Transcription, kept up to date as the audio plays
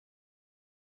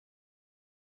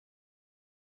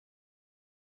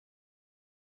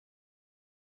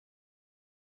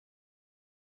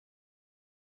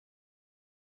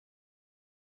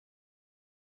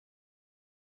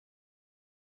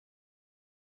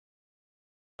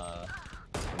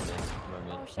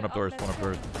One up doors, one up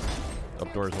doors.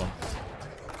 Up doors, one.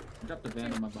 Drop the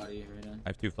van on my body right now. I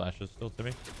have 2 flashes still to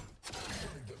me.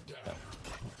 Yeah.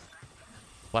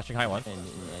 Flashing high one. Alright,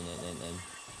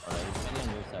 he's standing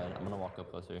on your side. I'm gonna walk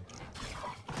up closer.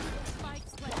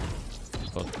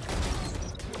 Close.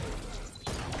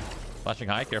 Flashing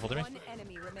high, careful to me.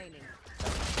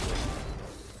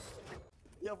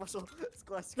 Я пошел с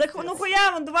классикой. Так ну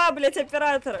хуя вон 2, блять,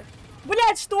 оператора.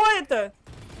 Блять, что это?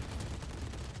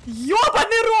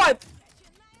 Ёбаный рот!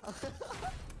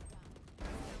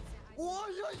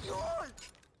 Ой-ой-ой!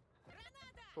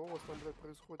 Что у вас там, блядь,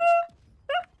 происходит?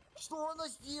 Что она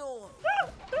сделала?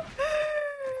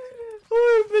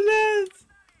 Ой, блядь.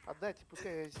 Отдайте,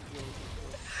 пускай я сделаю.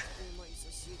 Ой, мои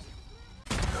соседи.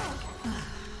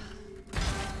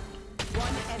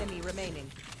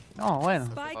 No, bueno.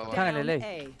 Cágale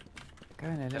ley.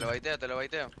 Cágale Te ley. lo baiteo, te lo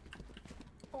baiteo.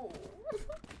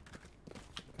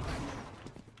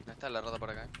 Está la rata por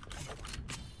acá.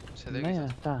 Se debe Medio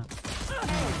quizás. está.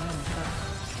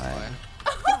 Bueno.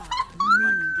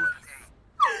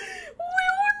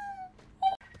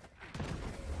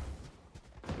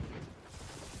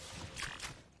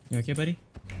 You okay, buddy?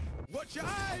 Watch your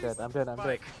I'm eyes! good, I'm good, I'm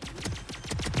good.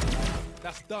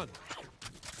 That's done.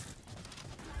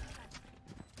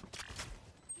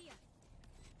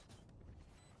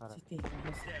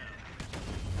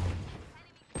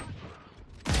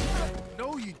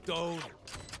 No, you don't.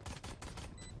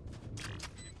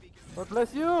 God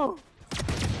bless you!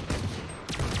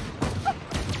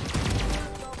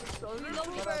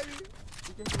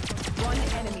 One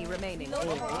enemy remaining.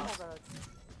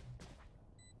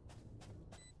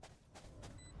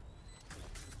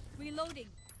 Reloading.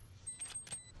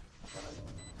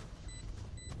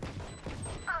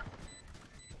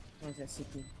 What's that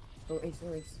CP? Oh, ace,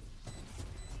 oh, ace.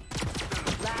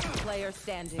 Last player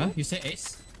standing. Huh? You say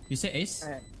ace? You say ace?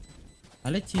 Alright.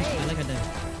 I'll let you. I like a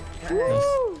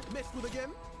dive. Messed with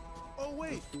again? Oh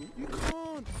wait, you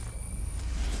can't.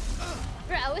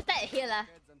 Bro, I was that healer.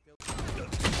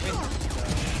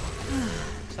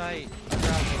 Side.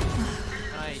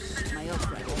 Nice.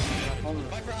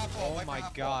 Oh my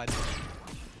god.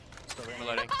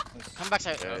 Reloading. Come back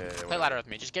side. Play ladder with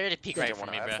me. Just get ready to peek right from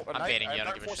me, bro. I'm baiting you. I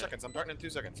don't give a shit. 4 seconds. I'm darting in 2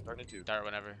 seconds. I'm darting in 2. Dart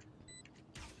whenever.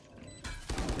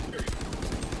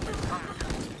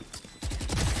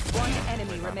 One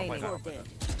enemy remaining.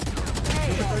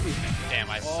 Damn,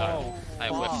 I suck. I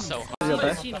whipped so hard.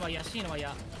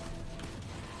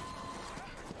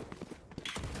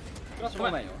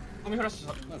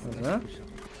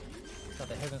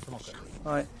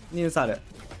はい、ニュースある。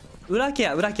裏ケ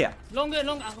ア、裏ケア。ロング、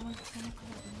ロング。あ、ごめん。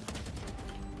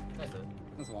ナイス。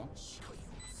ナイス。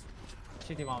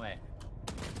CT ワンウェイ。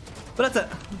プラス。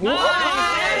おお。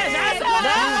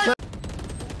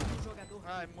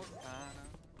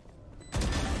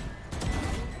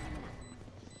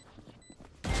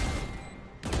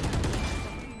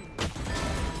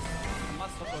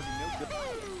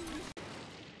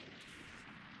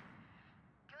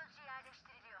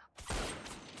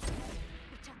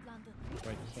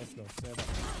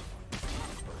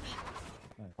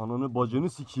Ananı bacını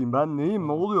sikeyim ben neyim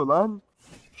ne oluyor lan?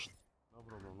 Şşt.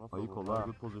 Ayık ol ha.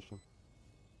 Good position.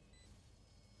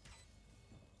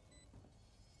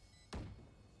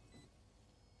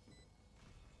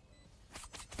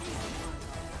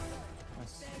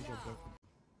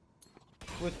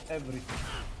 With everything.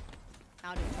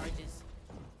 Out of charges.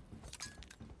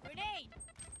 Grenade!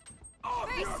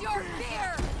 Face your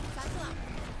fear!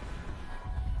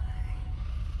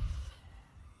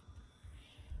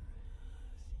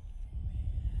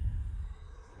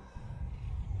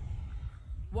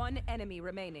 One enemy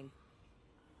remaining.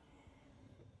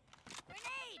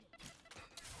 Grenade!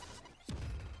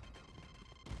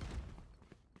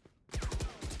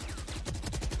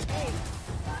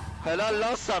 Helal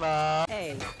lan sana.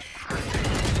 A.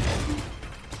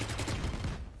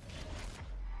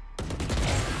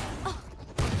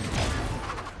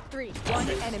 Three. One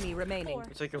enemy remaining.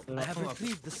 I have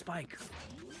retrieved the spike.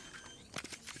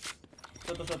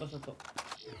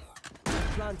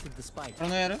 Planted the spike.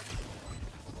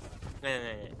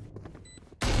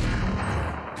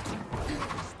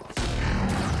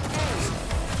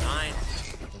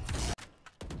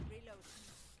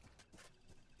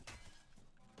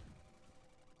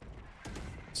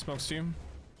 Smoke stream.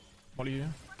 Molly you.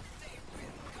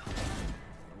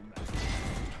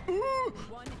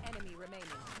 One enemy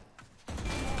remaining.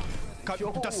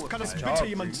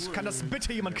 Kann das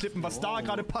bitte jemand klippen, was da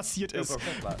gerade passiert ist?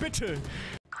 Bitte!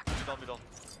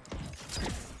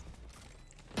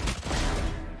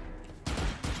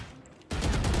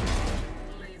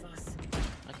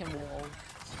 I can wall.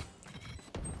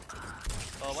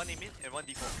 One in mid and one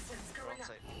default. Wrong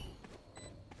side.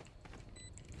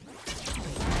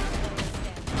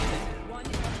 One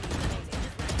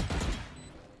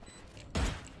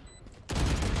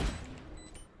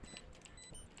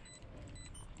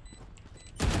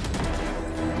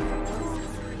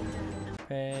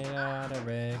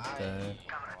enemy remaining.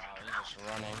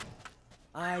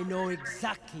 I know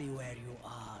exactly where you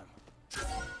are.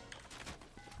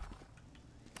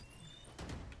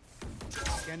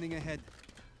 Scanning ahead.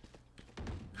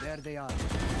 There they are.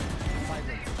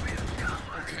 Silence.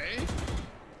 Okay.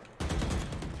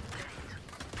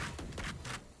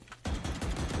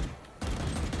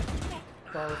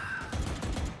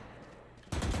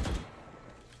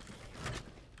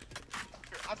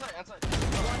 Outside.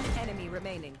 One enemy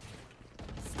remaining.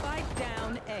 Spike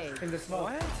down A. In the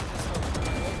smoke.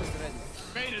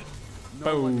 Baited.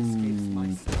 No one escapes my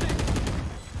sight.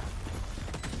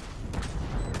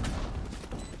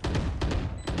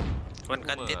 One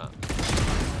canteen.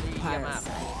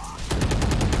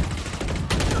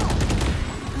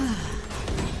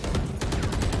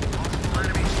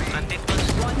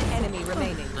 One enemy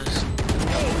remaining.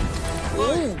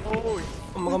 Oh!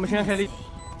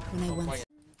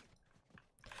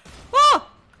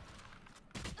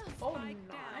 Oh,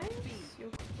 nice. You're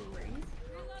crazy.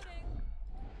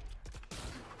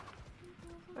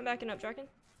 I'm backing up, Draken.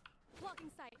 Blocking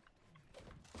sight.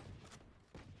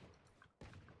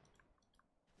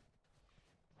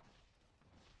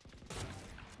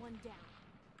 One down.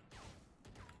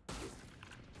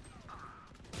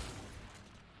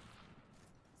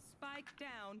 Spike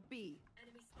down B.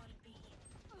 Enemy spotted B.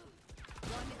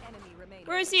 One enemy remaining.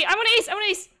 Where is he? I want ace! I want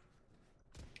ace!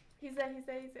 He's there.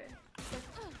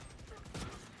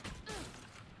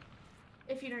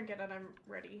 If you don't get it, I'm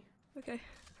ready. Okay.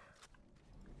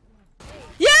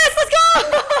 Yes! Let's go!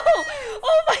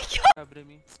 Oh my god! Abre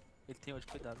mim. Ele tem hoje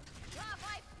cuidado. Lá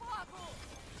vai fogo!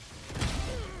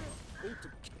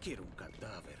 Quero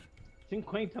cadáver.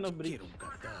 50 no brick.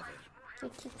 Cadáver.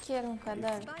 Que queira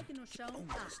cadáver? Spike no chão.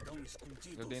 Estão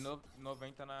escondidos. Eu dei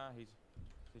 90 na Raze.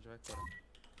 Raze vai fora.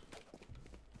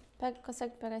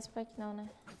 Consegue pegar esse pack não, né?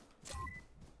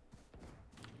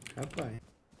 Rapaz,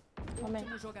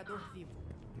 Último jogador vivo.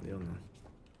 eu não.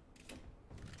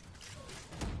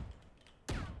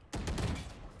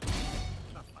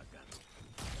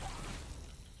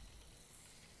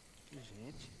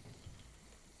 Gente.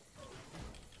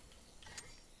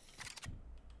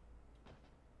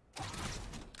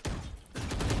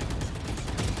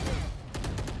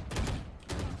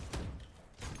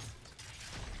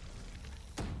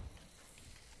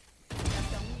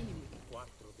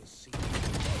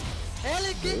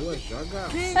 Boa, joga!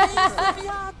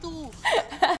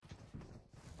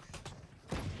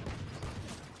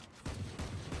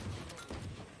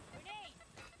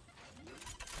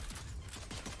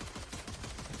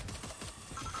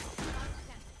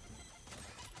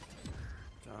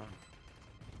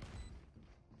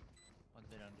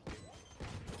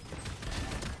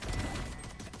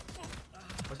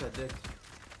 What's that dick?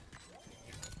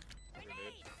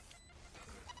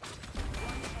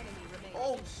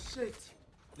 Oh shit!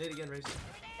 Nade again, Race.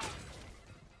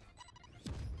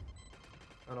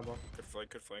 On a ball. Good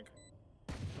flank.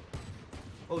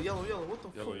 Oh, yellow, what the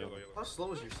fuck? Yellow. How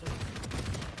slow is your son?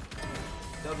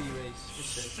 W Race. Good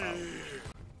shit.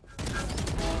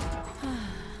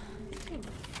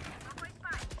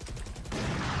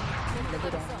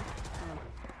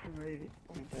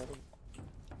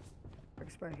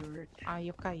 Aí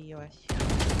eu caí, eu acho.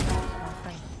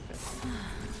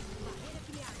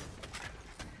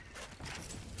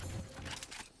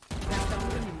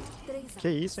 Que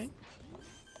isso, hein?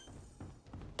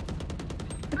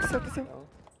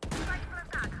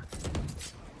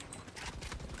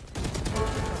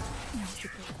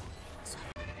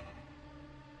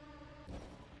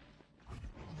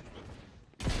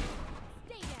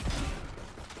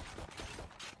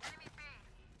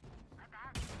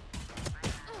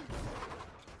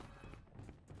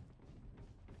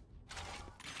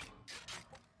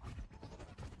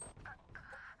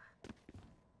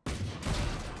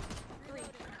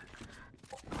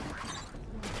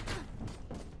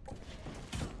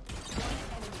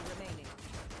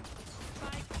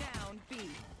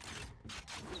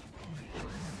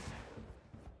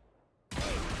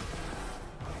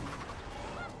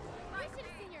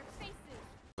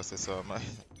 Você só mais.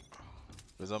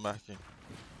 Fez a marquinha.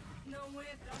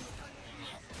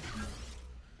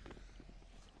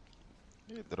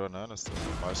 Ih, dronando, assim,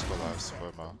 mais colado, se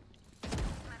foi mal.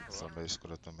 Só meio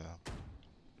escroto mesmo.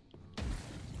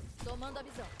 Tomando a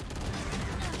visão.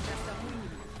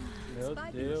 Meu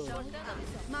Deus. Cortando a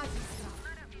visão.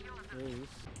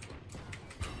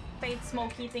 Fade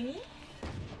smoky thingy.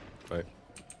 Wait.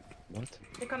 What?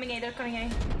 They're coming A, they're coming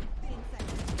A.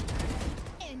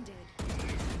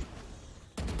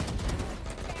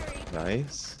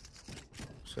 Nice.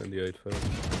 Send the 8 phone.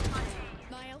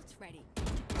 My ult's ready.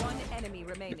 One enemy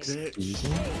remaining. Easy.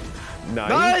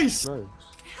 Nice! Nice!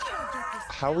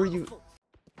 How are you?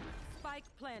 Spike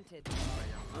planted.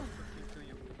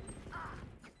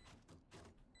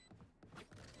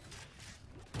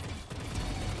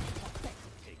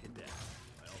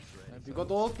 Have you got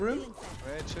the ult, Brim?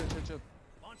 Wait, chill.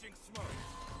 Launching smoke.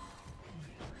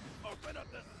 Open up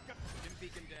the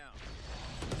beacon down.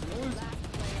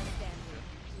 Last player standing.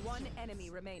 One enemy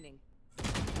remaining.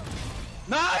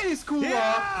 Nice, Kula!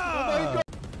 Yeah! Oh my god!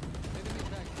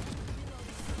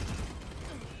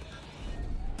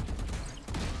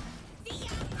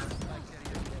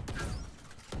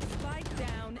 Spike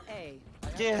down A.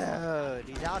 Dude,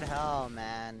 he's out hell,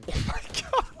 man. Oh my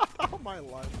god! Oh my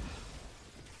life.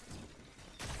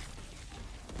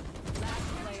 Last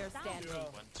player standing.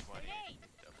 120.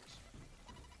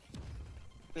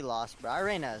 We lost, bro.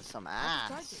 Arena is some ass.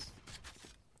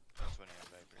 120 on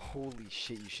Viper. Holy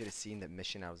shit, you should have seen that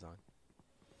mission I was on.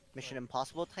 Mission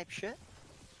Impossible type shit?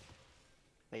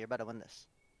 Wait, you're about to win this.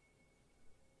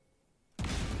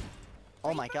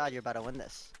 Oh my god, you're about to win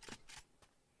this.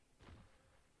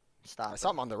 Stop. I saw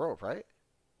him on the rope, right?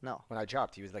 No. When I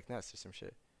dropped, he was like this or some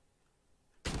shit.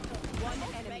 One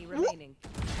enemy remaining.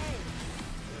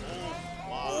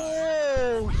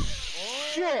 Oh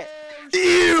shit!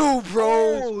 Ew,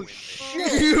 bro! Oh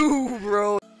shit! Ew,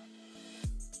 bro!